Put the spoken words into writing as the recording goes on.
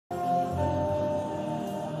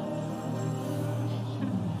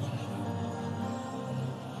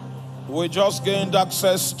We just gained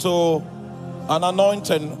access to an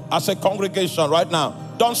anointing as a congregation right now.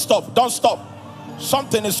 Don't stop. Don't stop.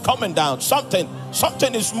 Something is coming down. Something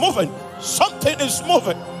is moving. Something is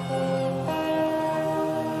moving.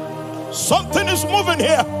 Something is moving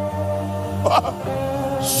here.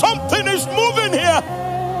 Something is moving here.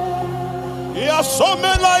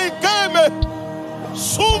 Yasomela ikeme.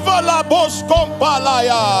 Suvala bos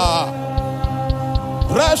kompalaya.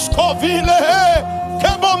 Prescovile he.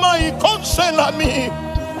 Keboma ikonselami.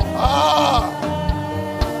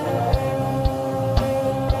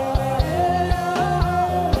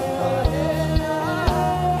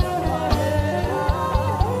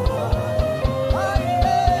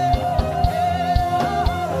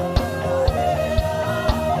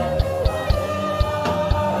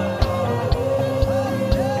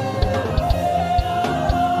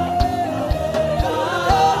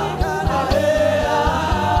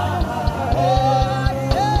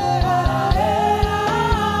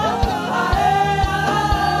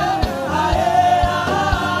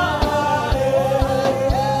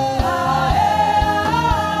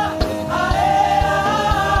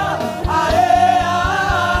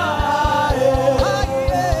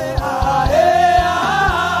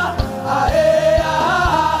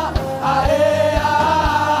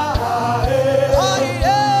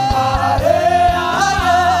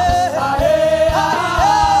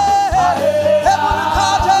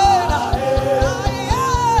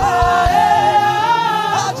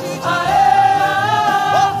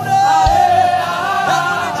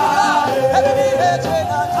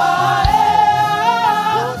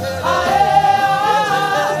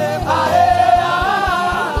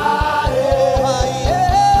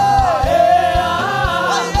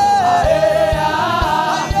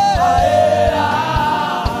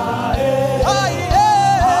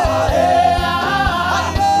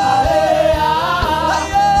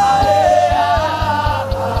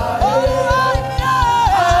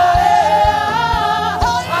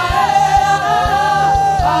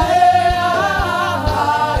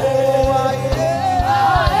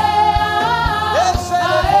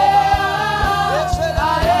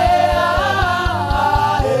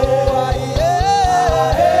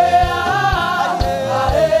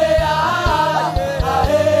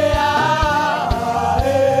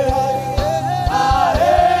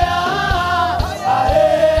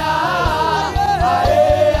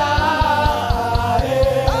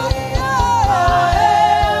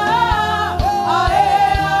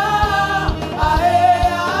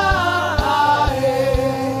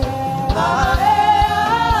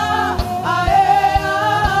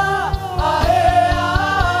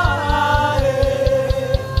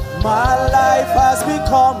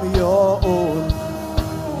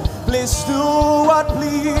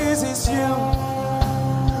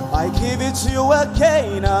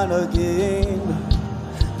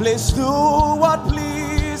 Please do what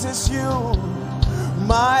pleases you.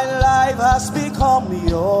 My life has become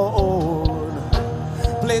your own.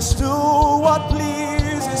 Please do what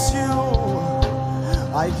pleases you.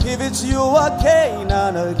 I give it to you again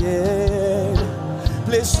and again.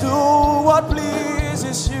 Please do what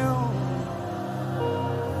pleases you.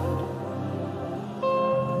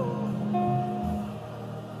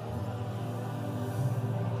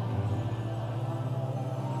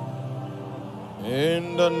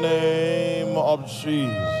 In the name of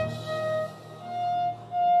Jesus.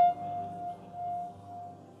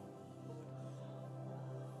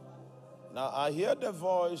 Now I hear the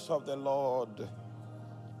voice of the Lord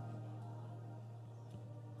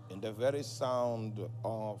in the very sound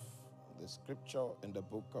of the scripture in the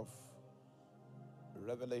book of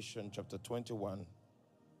Revelation chapter 21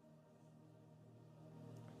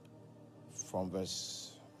 from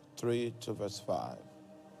verse 3 to verse 5.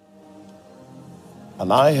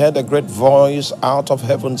 And I heard a great voice out of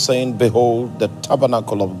heaven saying, Behold, the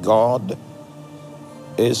tabernacle of God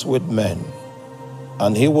is with men,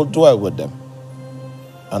 and he will dwell with them.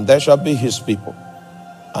 And they shall be his people,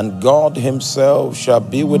 and God himself shall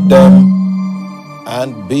be with them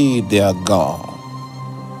and be their God.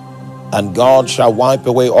 And God shall wipe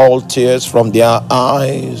away all tears from their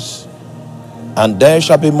eyes, and there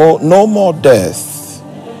shall be no more death,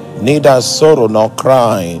 neither sorrow nor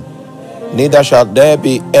crying, neither shall there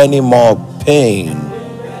be any more pain,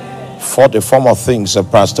 for the former things have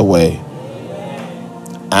passed away.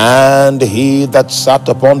 And he that sat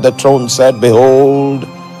upon the throne said, Behold,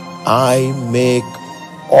 I make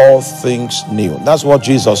all things new. That's what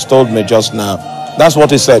Jesus told me just now. That's what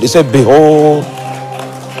he said. He said, Behold,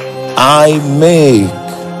 I make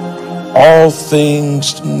all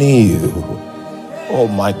things new. Oh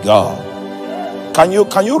my God. Can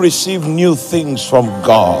you receive new things from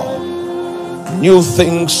God? new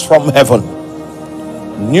things from heaven,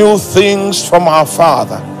 new things from our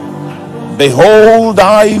Father. Behold,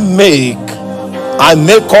 I make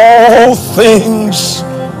all things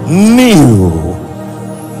new.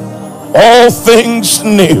 All things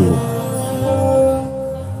new.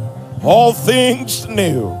 All things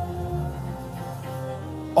new.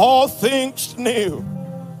 All things new.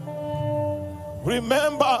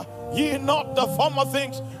 Remember ye not the former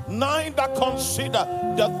things, neither consider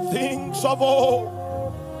the things of old.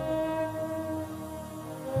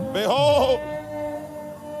 Behold,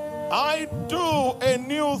 I do a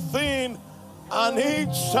new thing, and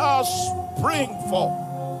it shall spring forth.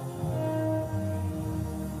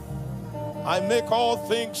 I make all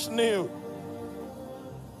things new.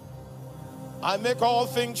 I make all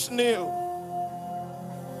things new.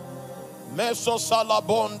 Meso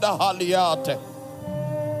salabonda haliate.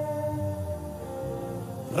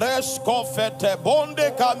 Rescofete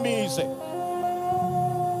bonde camise.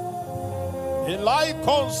 Ilai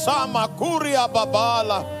consama curia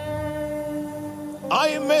babala.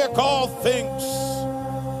 I make all things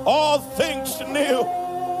new.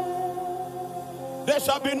 There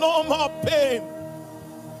shall be no more pain.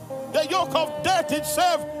 The yoke of death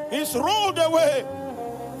itself is rolled away.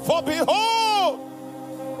 For behold,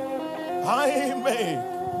 I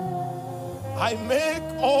make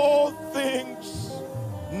all things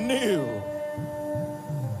new.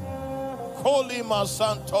 Kolima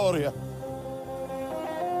Santoria.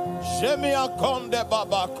 Shemia Konde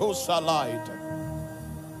Baba Kusalaita.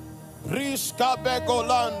 Priska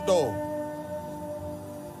Begolando.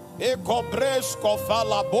 Ekobresko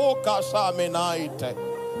Falaboka Saminaite.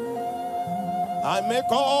 I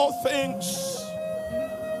make all things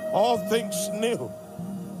new.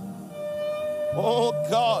 Oh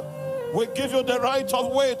God, we give you the right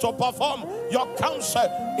of way to perform your counsel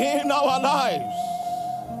in our lives.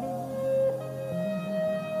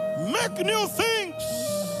 Make new things.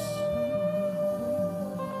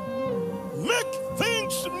 Make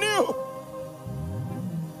things new.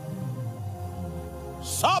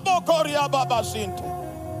 Sabokoria babasinte.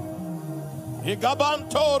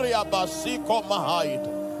 Igabantoria basiko mahaid.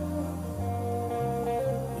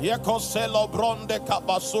 Yekoselo bronde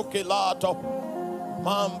kabasuki lato.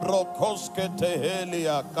 Mambro koske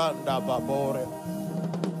tehelia kanda babore.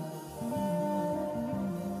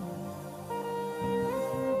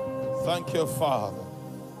 Thank you, Father.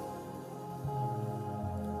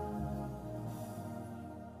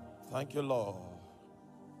 Thank you, Lord.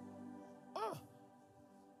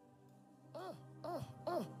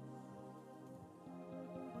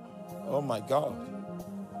 Oh my God.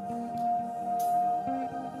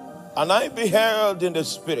 And I beheld in the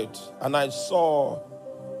spirit, and I saw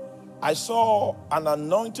an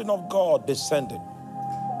anointing of God descending.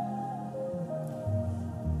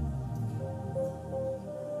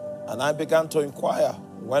 And I began to inquire.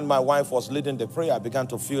 When my wife was leading the prayer, I began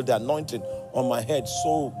to feel the anointing on my head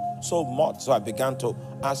so much. So I began to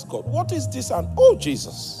ask God, what is this? And oh,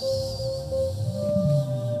 Jesus.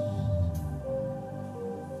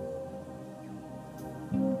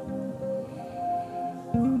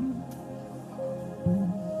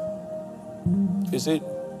 You see,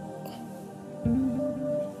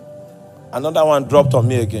 another one dropped on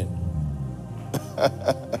me again.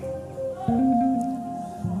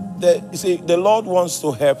 You see, the Lord wants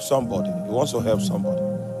to help somebody. He wants to help somebody.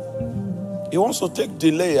 He wants to take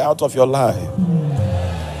delay out of your life.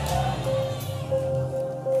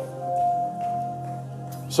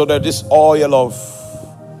 So that this oil of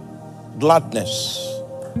gladness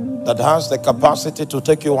that has the capacity to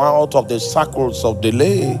take you out of the circles of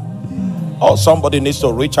delay. Oh, somebody needs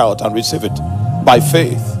to reach out and receive it by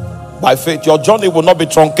faith. By faith, your journey will not be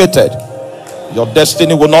truncated. Your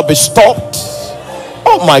destiny will not be stopped.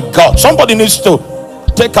 Oh my God, somebody needs to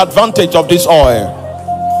take advantage of this oil.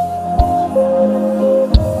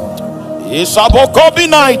 Isabokobi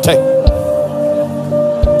night.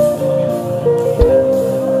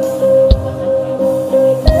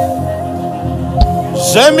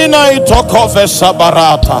 Seminai tokove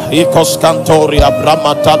sabarata ikos kantoria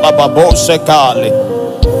bramatala babose kale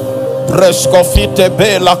prescofite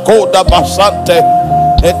bela koda basante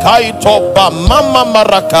ekaito ba mama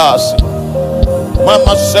marakasi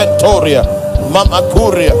mama centoria mama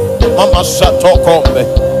kuria mama satokombe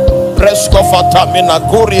prescofatamina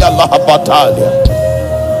kuria la batalia.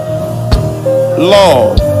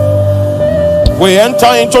 Lord, we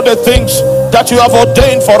enter into the things that you have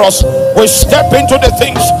ordained for us. We step into the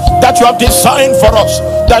things that you have designed for us.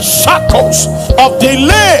 The shackles of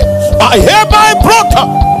delay are hereby broken.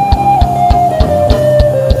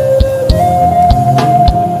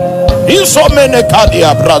 Isomene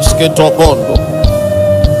kadia braske tobondo.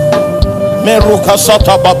 Meruka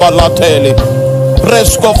sata babalateli.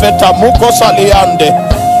 Presco feta muko saliande.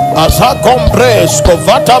 Azakombresco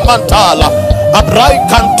vata mantala. Abrai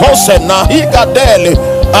cantose nahiga deli.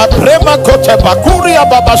 Abrema kote bakuria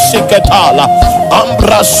baba siketala.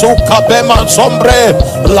 Ambra suka bema sombre.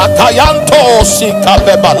 Lakayanto sika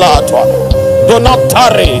bebalatwa. Do not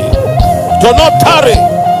tarry. Do not tarry.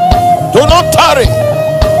 Do not tarry.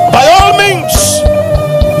 By all means,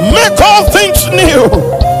 make all things new.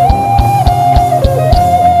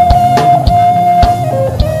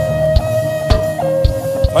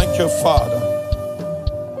 Thank you, Father.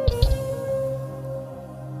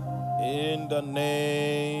 In the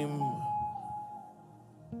name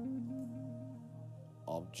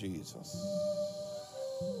of Jesus.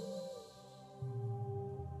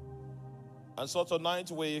 And so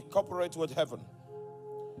tonight we cooperate with heaven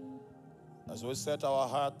as we set our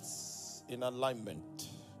hearts in alignment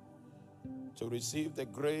to receive the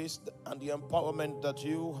grace and the empowerment that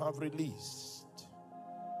you have released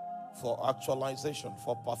for actualization,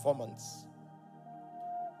 for performance,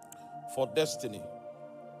 for destiny,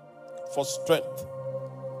 for strength.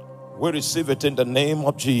 We receive it in the name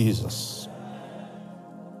of Jesus.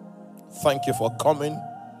 Thank you for coming.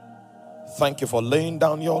 Thank you for laying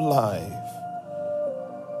down your life.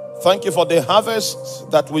 Thank you for the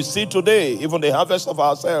harvest that we see today, even the harvest of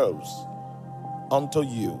ourselves unto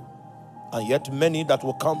you. And yet many that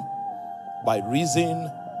will come by reason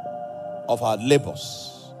of our labors.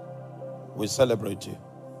 We celebrate you.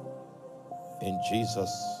 In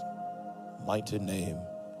Jesus' mighty name,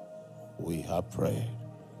 we have prayed.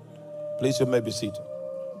 Please, you may be seated.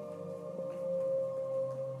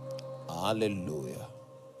 Hallelujah.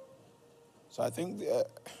 So I think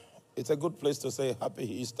it's a good place to say Happy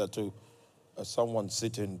Easter to someone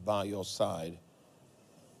sitting by your side.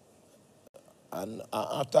 And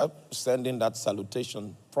after sending that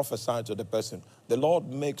salutation, prophesy to the person, the Lord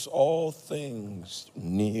makes all things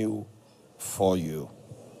new for you.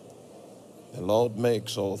 The Lord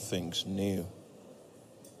makes all things new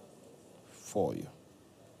for you.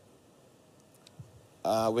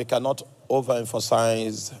 We cannot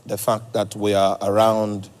overemphasize the fact that we are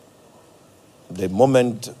around the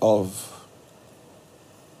moment of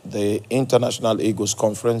the International Eagles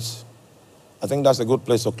Conference. I think that's a good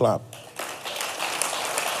place to clap.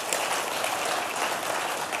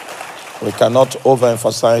 We cannot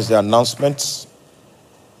overemphasize the announcements.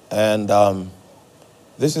 And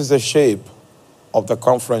this is the shape of the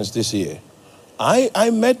conference this year. I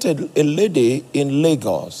met a lady in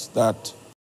Lagos that